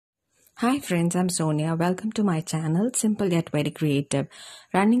Hi friends, I'm Sonia. Welcome to my channel Simple Yet Very Creative.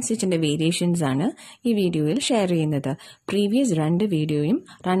 Running stitchന്റെ variations ആണ് ഈ വീഡിയോയിൽ share ചെയ്യുന്നത്. Previous രണ്ട് വീഡിയോയും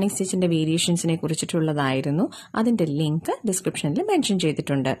റണ്ണിംഗ് സ്റ്റിച്ചിന്റെ വേരിയേഷൻസിനെ കുറിച്ചിട്ടുള്ളതായിരുന്നു. അതിന്റെ ലിങ്ക് ഡിസ്ക്രിപ്ഷനിൽ മെൻഷൻ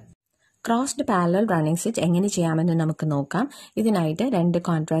ചെയ്തിട്ടുണ്ട്. ക്രോസ്ഡ് പാരലൽ റണ്ണിംഗ് സ്റ്റിച്ച് എങ്ങനെ ചെയ്യാമെന്ന് നമുക്ക് നോക്കാം. ഇതിനായിട്ട് രണ്ട്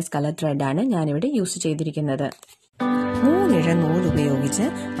കോൺട്രാസ്റ്റ് കളർ ത്രെഡാണ് ഞാനിവിടെ യൂസ് ചെയ്തിരിക്കുന്നത്. 3 ഇഴ നൂൽ ഉപയോഗിച്ച്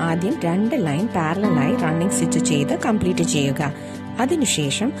ആദ്യം 2 ലൈൻ പാരലലായി റണ്ണിംഗ് സ്റ്റിച്ച് ചെയ്ത് കംപ്ലീറ്റ് ചെയ്യുക.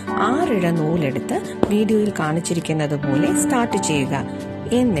 അതിനുശേഷം 6 ഇഴ നൂലെടുത്ത് വീഡിയോയിൽ കാണിച്ചിരിക്കുന്നത് പോലെ സ്റ്റാർട്ട് ചെയ്യുക.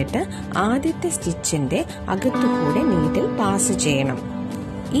 എന്നിട്ട് ആദ്യത്തെ സ്റ്റിച്ചിന്റെ അകത്തുകൂടെ നീഡിൽ പാസ് ചെയ്യണം.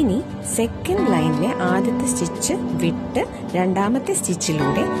 ഇനി സെക്കൻഡ് ലൈനിലെ ആദ്യത്തെ സ്റ്റിച്ച് വിട്ട് രണ്ടാമത്തെ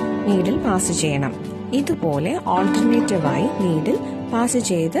സ്റ്റിച്ചിലൂടെ നീഡിൽ പാസ് ചെയ്യണം. ഇതുപോലെ ഓൾട്ടർനേറ്റീവായി നീഡിൽ പാസ്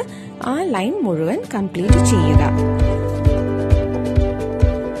ചെയ്ത് ആ ലൈൻ മുഴുവൻ കംപ്ലീറ്റ് ചെയ്യുക.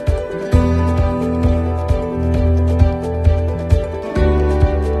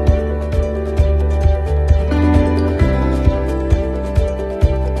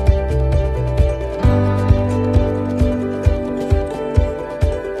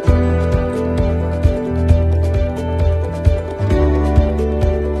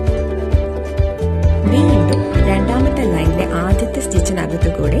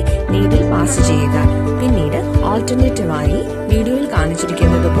 സ്റ്റിച്ചിനകത്തുകൂടെ നീഡിൽ പാസ് ചെയ്യുക. പിന്നീട് ഓൾട്ടർനേറ്റീവായി വീഡിയോയിൽ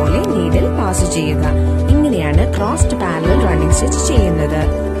കാണിച്ചിരിക്കുന്നത് പോലെ നീഡിൽ പാസ് ചെയ്യുക. ഇങ്ങനെയാണ് ക്രോസ്ഡ് പാരലൽ റണ്ണിംഗ് സ്റ്റിച്ച് ചെയ്യുന്നത്.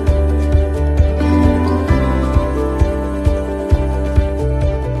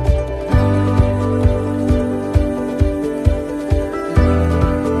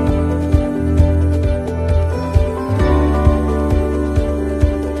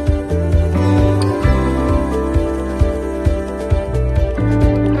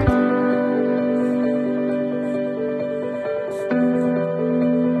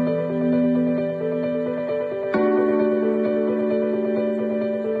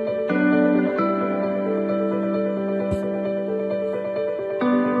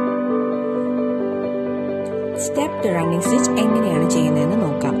 സ്റ്റെപ്ഡ് റണ്ണിംഗ് സ്റ്റിച്ച് എങ്ങനെയാണ് ചെയ്യുന്നതെന്ന്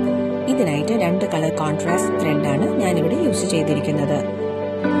നോക്കാം. ഇതിനായിട്ട് 2 കളർ കോൺട്രാസ്റ്റ് ത്രെഡാണ് ഞാനിവിടെ യൂസ് ചെയ്തിരിക്കുന്നത്.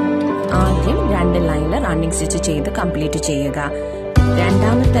 ആദ്യം 2 ലൈനിൽ റണ്ണിംഗ് സ്റ്റിച്ച് ചെയ്ത് കംപ്ലീറ്റ് ചെയ്യുക.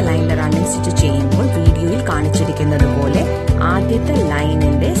 രണ്ടാമത്തെ ലൈനിൽ റണ്ണിംഗ് സ്റ്റിച്ച് ചെയ്യുമ്പോൾ വീഡിയോയിൽ കാണിച്ചിരിക്കുന്നത് പോലെ ആദ്യത്തെ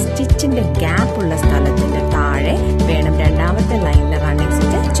ലൈനിന്റെ സ്റ്റിച്ചിന്റെ ഗ്യാപ്പ് ഉള്ള സ്ഥലത്തിന്റെ താഴെ വേണം രണ്ടാമത്തെ ലൈനിൽ റണ്ണിംഗ്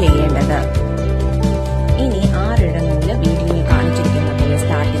സ്റ്റിച്ച് ചെയ്യേണ്ടത്. ഇനി 6 ഇഴ നൂല് വീഡിയോയിൽ കാണിച്ചിരിക്കുന്ന പോലെ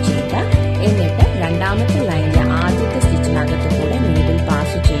സ്റ്റാർട്ട് ചെയ്യുക. എന്നിട്ട് രണ്ടാമത്തെ ലൈനിലെ ആദ്യത്തെ സ്റ്റിച്ചിനകത്ത് കൂടെ നീഡിൽ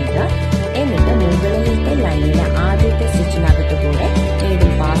പാസ് ചെയ്യുക. എന്നിട്ട് മുകളിലത്തെ ലൈനിലെ ആദ്യത്തെ സ്റ്റിച്ചിനകത്ത് കൂടെ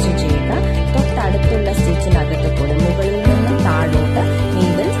നീഡിൽ പാസ് ചെയ്യുക. തൊട്ടടുത്തുള്ള സ്റ്റിച്ചിനകത്ത് കൂടെ മുകളിൽ നിന്നും താഴോട്ട്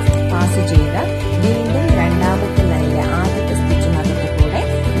നീഡിൽ പാസ് ചെയ്യുക. വീണ്ടും രണ്ടാമത്തെ ലൈനിലെ ആദ്യത്തെ സ്റ്റിച്ചിനകത്ത് കൂടെ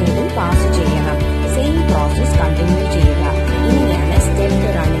നീഡിൽ പാസ് ചെയ്യണം. സെയിം പ്രോസസ് കണ്ടിന്യൂ ചെയ്യുക. ഇങ്ങനെയാണ്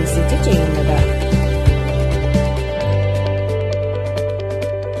സ്റ്റെപ്ഡ് റണ്ണിംഗ് സ്റ്റിച്ച് ചെയ്യുന്നത്.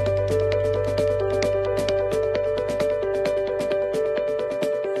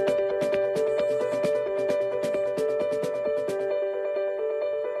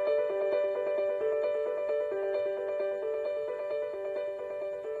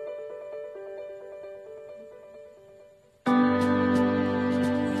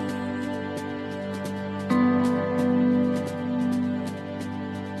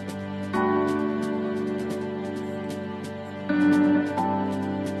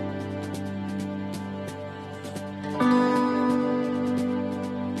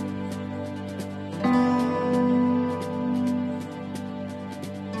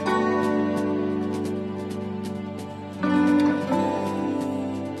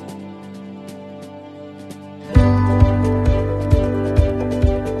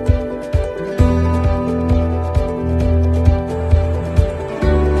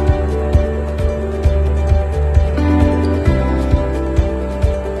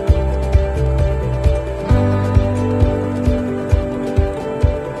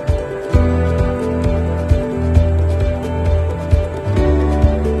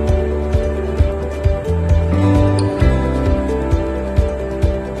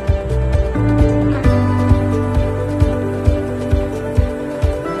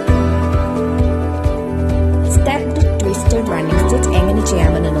 റണ്ണിംഗ് സ്റ്റിച്ച് എങ്ങനെ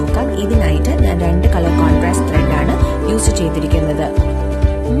ചെയ്യാമെന്ന് നോക്കാം. ഇതിനായിട്ട് ഞാൻ 2 കളർ കോൺട്രാസ്റ്റ് ത്രെഡാണ് യൂസ് ചെയ്തിരിക്കുന്നത്.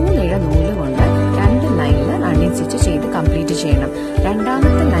 3 ഇഴ നൂല് കൊണ്ട് 2 ലൈനിൽ റണ്ണിംഗ് സ്റ്റിച്ച് ചെയ്ത് കംപ്ലീറ്റ് ചെയ്യണം.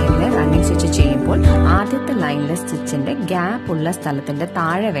 രണ്ടാമത്തെ ലൈനിലെ റണ്ണിംഗ് സ്റ്റിച്ച് ചെയ്യുമ്പോൾ ആദ്യത്തെ ലൈനിലെ സ്റ്റിച്ചിന്റെ ഗ്യാപ്പ് ഉള്ള സ്ഥലത്തിന്റെ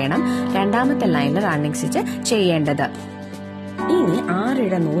താഴെ വേണം രണ്ടാമത്തെ ലൈനിൽ റണ്ണിംഗ് സ്റ്റിച്ച് ചെയ്യേണ്ടത്. ഇനി 6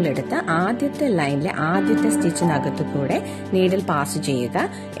 ഇഴ നൂലെടുത്ത് ആദ്യത്തെ ലൈനിലെ ആദ്യത്തെ സ്റ്റിച്ചിനകത്തു കൂടെ നീഡിൽ പാസ് ചെയ്യുക.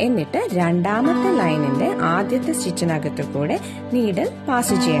 എന്നിട്ട് രണ്ടാമത്തെ ലൈനിന്റെ ആദ്യത്തെ സ്റ്റിച്ചിനകത്തു കൂടെ നീഡിൽ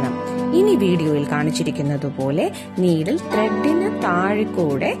പാസ് ചെയ്യണം. ഇനി വീഡിയോയിൽ കാണിച്ചിരിക്കുന്നതുപോലെ നീഡിൽ ത്രെഡിന് താഴെ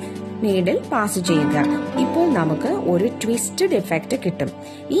കൂടെ നീഡിൽ പാസ് ചെയ്യുക. ഇപ്പോൾ നമുക്ക് ഒരു ട്വിസ്റ്റഡ് എഫക്റ്റ് കിട്ടും.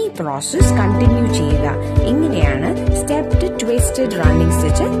 ഈ പ്രോസസ് കണ്ടിന്യൂ ചെയ്യുക. ഇങ്ങനെയാണ് സ്റ്റെപ്ഡ് ട്വിസ്റ്റഡ് റണ്ണിംഗ്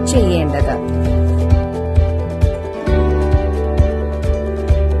സ്റ്റിച്ച് ചെയ്യേണ്ടത്.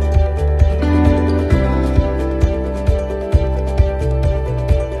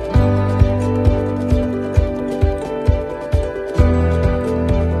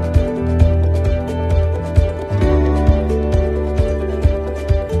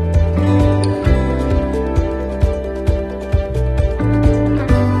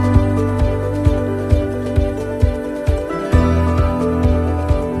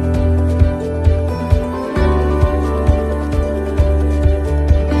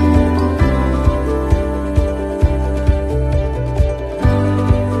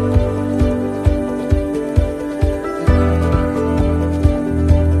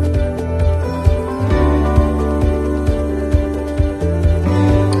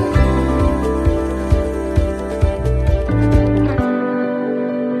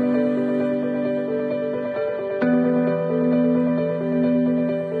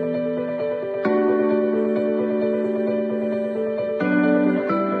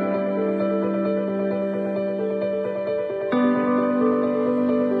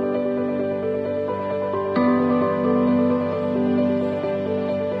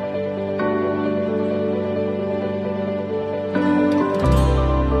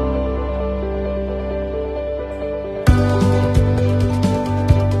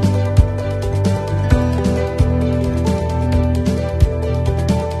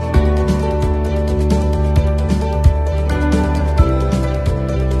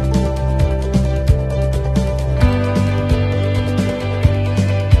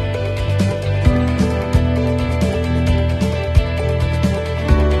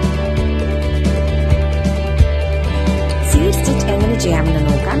 ചെയ്യാമെന്ന്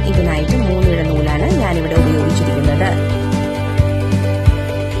നോക്കാം. ഇതിനായിട്ട് 3 ഇഴ നൂലാണ് ഞാനിവിടെ ഉപയോഗിച്ചിരിക്കുന്നത്.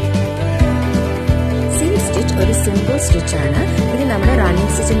 സീഡ് സ്റ്റിച്ച് ഒരു സിമ്പിൾ സ്റ്റിച്ച് ആണ്. ഇത് നമ്മുടെ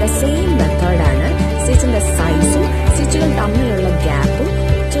റണ്ണിംഗ് സ്റ്റിച്ചിന്റെ സെയിം മെത്തേഡാണ്. സ്റ്റിച്ചിന്റെ സൈസും സ്റ്റിച്ചുകൾ തമ്മിലുള്ള ഗ്യാപ്പും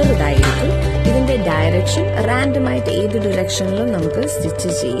ചെറുതായിരിക്കും. ഇതിന്റെ ഡയറക്ഷൻ റാൻഡമായിട്ട് ഏത് ഡിറക്ഷനിലും നമുക്ക് സ്റ്റിച്ച്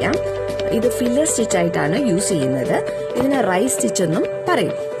ചെയ്യാം. ഇത് ഫില്ലർ സ്റ്റിച്ച് ആയിട്ടാണ് യൂസ് ചെയ്യുന്നത്. ഇതിന് റൈസ് സ്റ്റിച്ച് എന്നും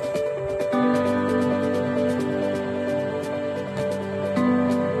പറയും.